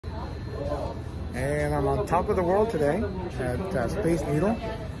And I'm on top of the world today at Space Needle.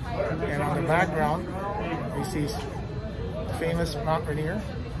 And on the background, we see the famous Mount Rainier.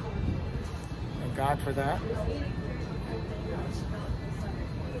 Thank God for that.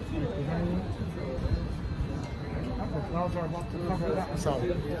 The clouds are about to cover that. So,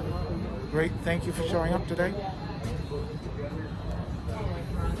 great. Thank you for showing up today.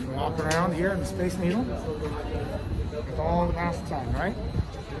 Walk around here in the Space Needle. It's all the last time, right?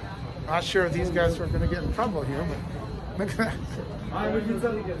 Not sure if these guys are going to get in trouble here, but look at that.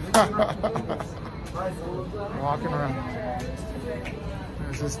 Walking around.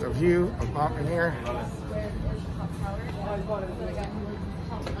 There's just a view of Mount Rainier.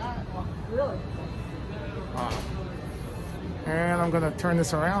 Wow. And I'm going to turn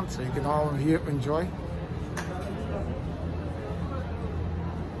this around so you can all enjoy.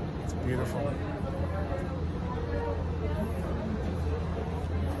 It's beautiful.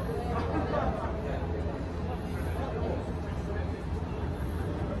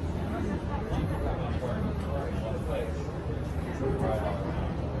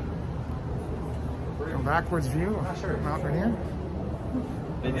 A backwards view of Mount Rainier.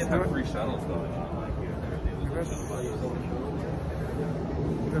 They did have free shuttles though.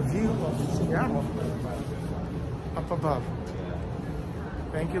 The view of Seattle up above.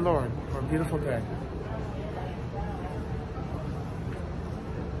 Thank you, Lord, for a beautiful day.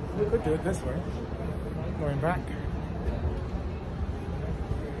 We could do it this way, going back.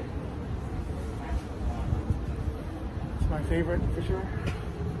 It's my favorite for sure.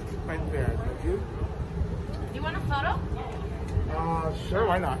 Right there, the view. You want a photo? Sure,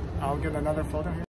 why not? I'll get another photo here.